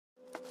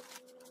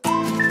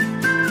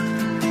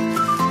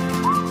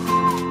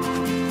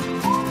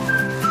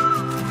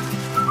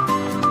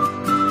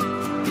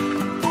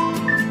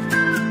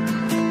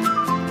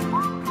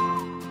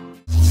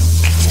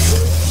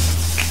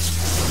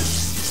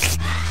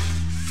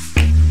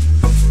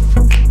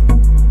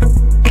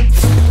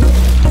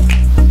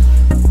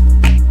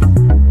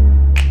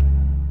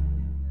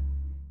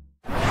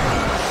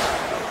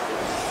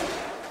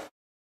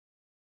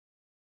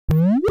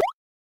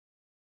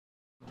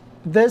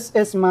This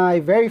is my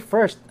very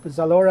first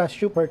Zalora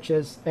shoe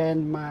purchase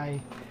and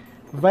my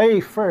very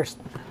first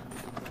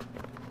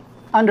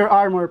Under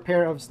Armour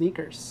pair of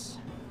sneakers.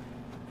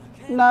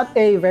 Not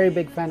a very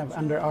big fan of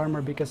Under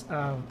Armour because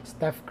of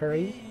Steph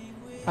Curry.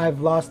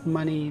 I've lost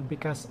money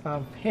because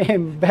of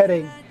him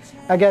betting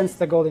against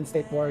the Golden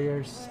State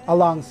Warriors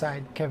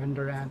alongside Kevin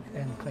Durant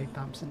and Klay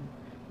Thompson.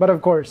 But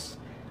of course,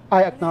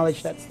 I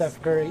acknowledge that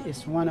Steph Curry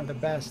is one of the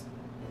best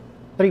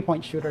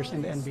three-point shooters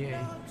in the NBA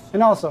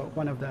and also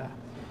one of the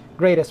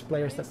greatest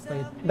players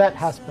that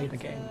has played the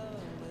game.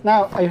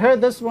 Now, I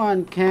heard this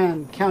one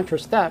can count your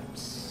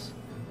steps.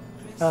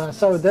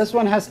 So this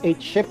one has a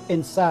chip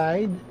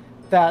inside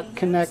that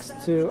connects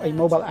to a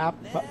mobile app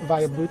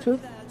via Bluetooth.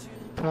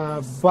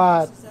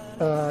 But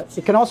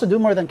it can also do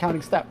more than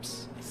counting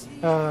steps.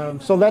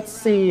 So let's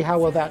see how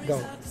will that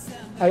go.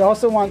 I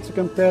also want to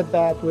compare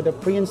that with a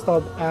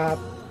pre-installed app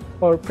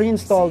or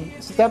pre-installed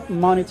step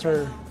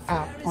monitor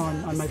app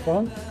on my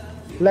phone.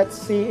 Let's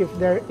see if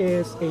there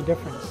is a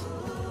difference.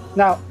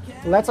 Now,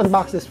 let's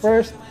unbox this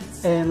first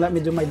and let me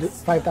do my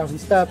 5,000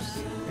 steps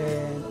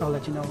and I'll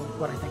let you know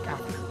what I think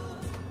after.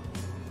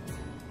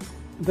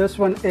 This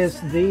one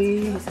is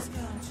the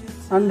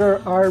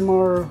Under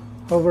Armour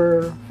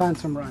HOVR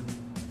Phantom Run.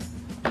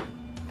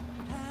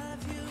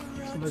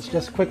 So let's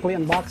just quickly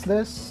unbox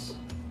this.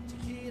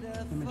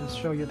 Let me just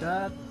show you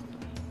that.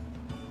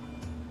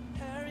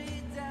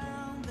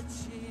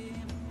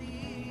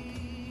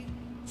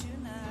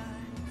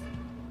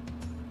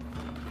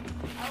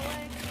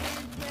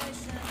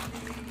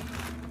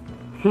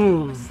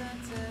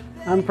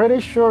 I'm pretty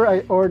sure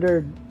I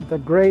ordered the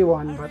gray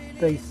one, but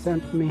they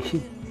sent me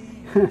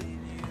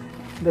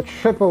the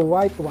triple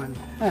white one.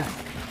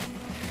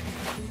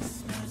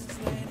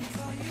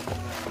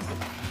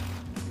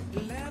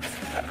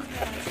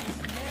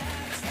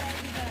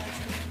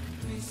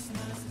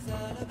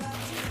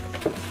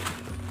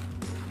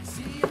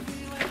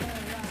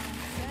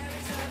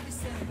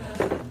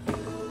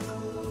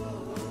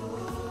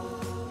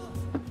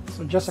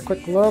 So just a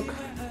quick look.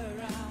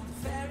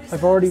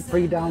 I've already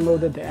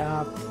pre-downloaded the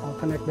app. I'll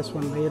connect this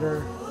one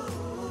later.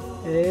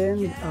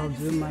 And I'll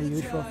do my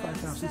usual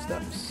 5,000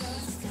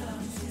 steps.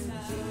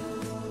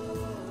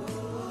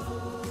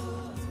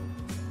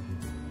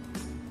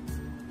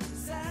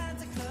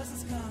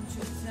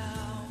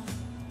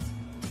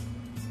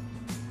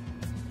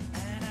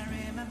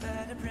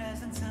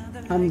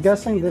 I'm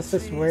guessing this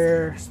is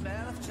where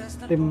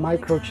the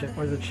microchip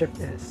or the chip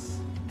is.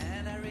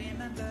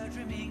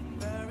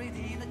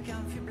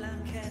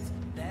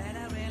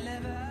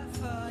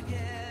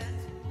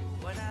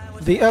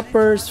 The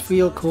uppers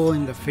feel cool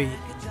in the feet.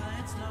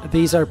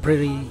 These are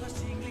pretty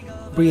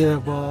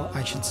breathable,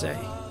 I should say.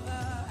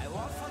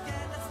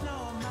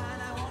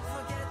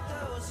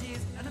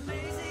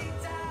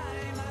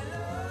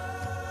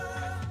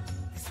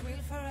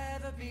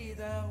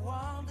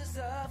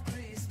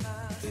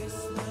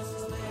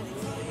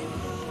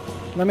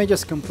 Let me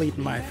just complete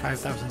my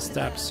 5,000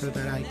 steps so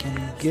that I can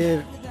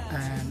give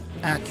an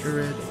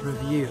accurate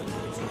review.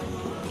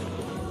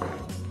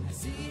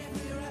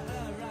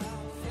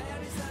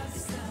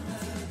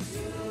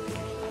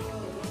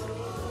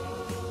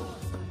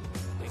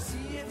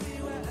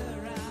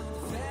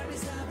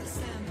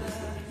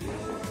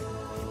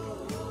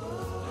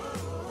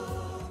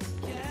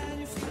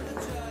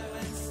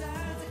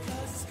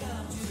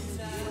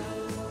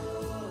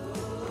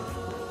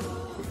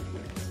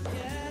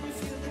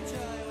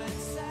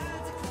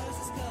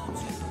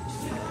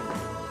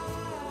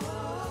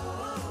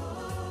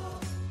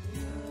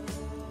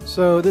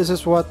 So this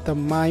is what the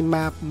My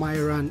Map My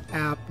Run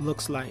app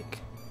looks like.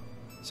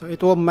 So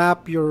it will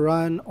map your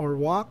run or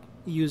walk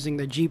using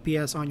the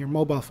GPS on your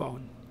mobile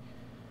phone.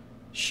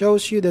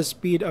 Shows you the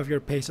speed of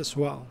your pace as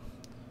well.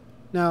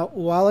 Now,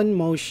 while in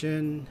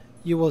motion,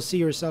 you will see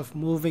yourself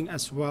moving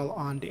as well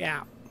on the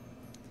app.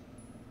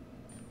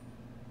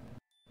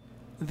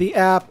 The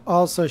app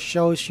also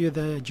shows you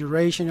the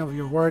duration of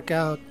your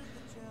workout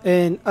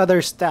and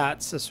other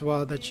stats as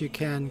well that you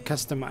can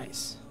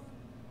customize.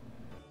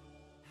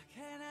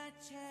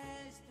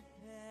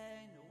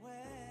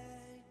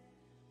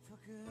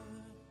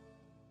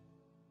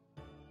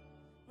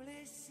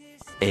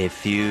 A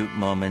few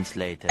moments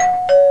later.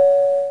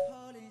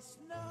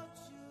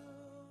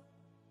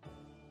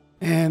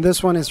 And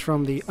this one is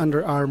from the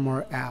Under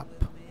Armour app.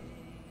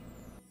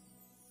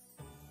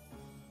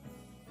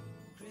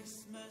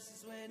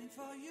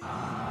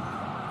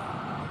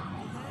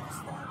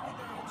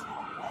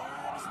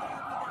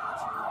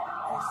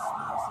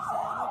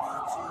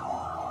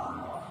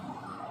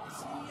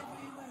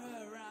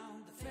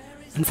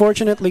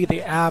 Unfortunately,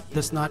 the app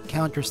does not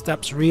count your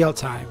steps real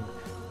time,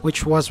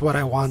 which was what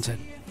I wanted.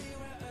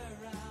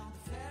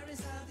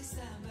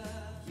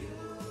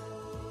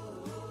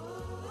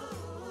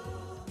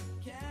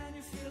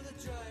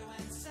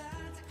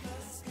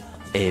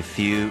 A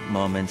few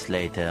moments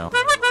later.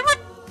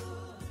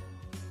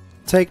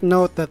 Take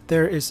note that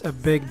there is a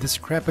big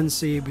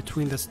discrepancy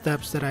between the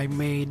steps that I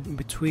made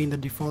between the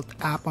default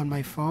app on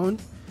my phone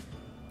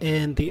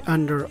and the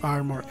Under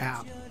Armour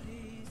app.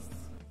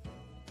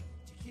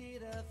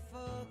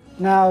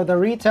 Now the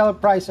retail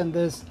price on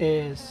this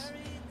is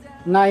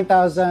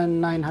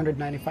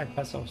 9,995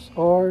 pesos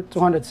or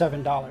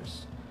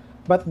 $207.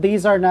 But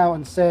these are now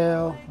on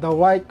sale, the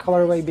white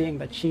colorway being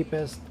the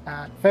cheapest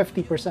at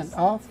 50%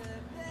 off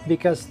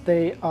because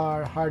they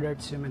are harder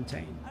to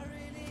maintain.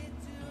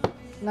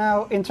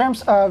 Now in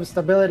terms of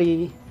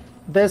stability,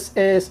 this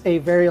is a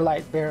very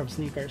light pair of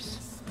sneakers.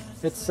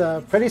 It's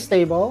pretty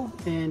stable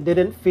and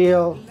didn't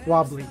feel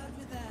wobbly.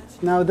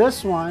 Now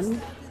this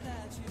one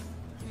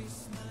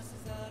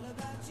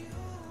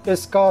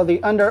is called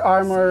the Under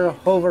Armour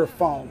HOVR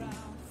Foam.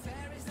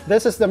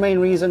 This is the main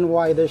reason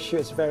why this shoe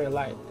is very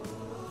light.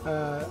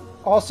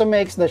 Also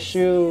makes the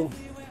shoe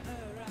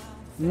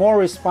more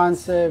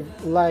responsive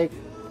like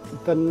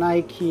the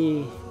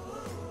Nike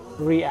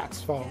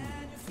Reacts foam.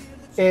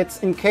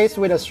 It's encased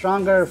with a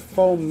stronger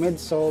foam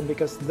midsole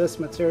because this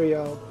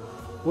material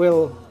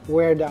will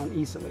wear down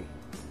easily.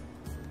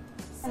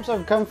 In terms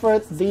of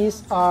comfort,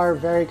 these are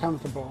very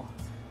comfortable.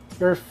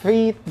 Your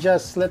feet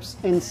just slips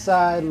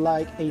inside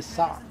like a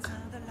sock.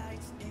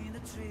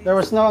 There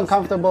was no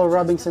uncomfortable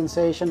rubbing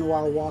sensation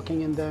while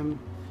walking in them.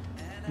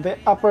 The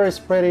upper is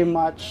pretty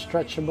much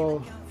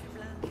stretchable.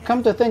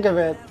 Come to think of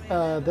it,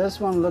 this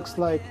one looks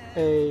like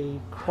a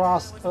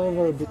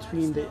crossover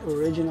between the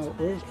original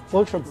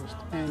Ultra Boost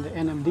and the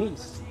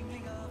NMDs.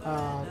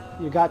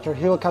 You got your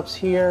heel cups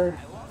here,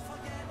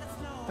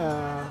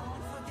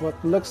 what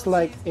looks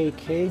like a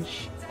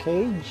cage,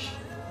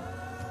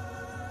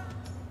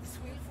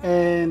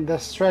 and the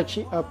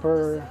stretchy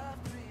upper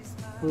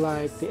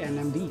like the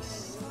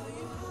NMDs.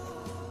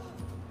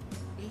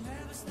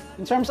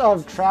 In terms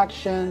of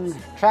traction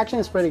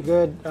is pretty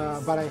good,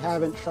 but I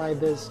haven't tried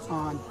this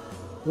on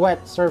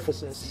wet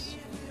surfaces.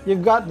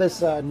 You've got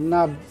this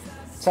nub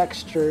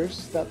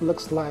textures that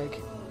looks like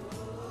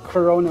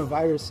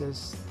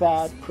coronaviruses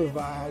that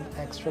provide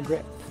extra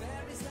grip.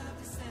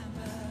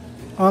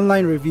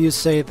 Online reviews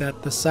say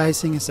that the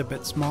sizing is a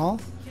bit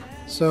small,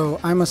 so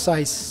I'm a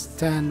size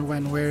 10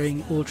 when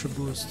wearing Ultra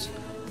Boosts,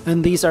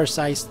 and these are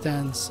size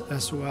 10s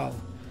as well.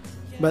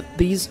 But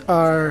these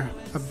are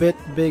a bit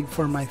big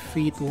for my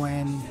feet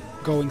when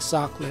going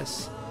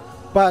sockless,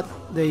 but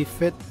they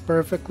fit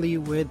perfectly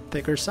with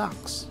thicker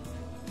socks.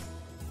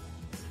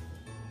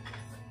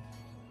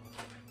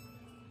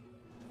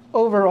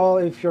 Overall,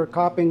 if you're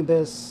copying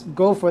this,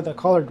 go for the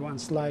colored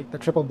ones like the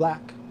triple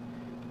black.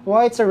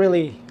 Whites are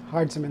really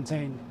hard to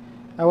maintain.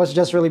 I was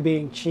just really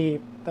being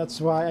cheap.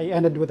 That's why I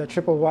ended with a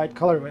triple white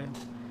colorway.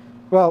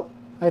 Well,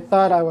 I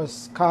thought I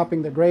was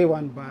copying the gray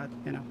one, but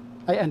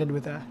I ended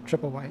with a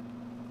triple white.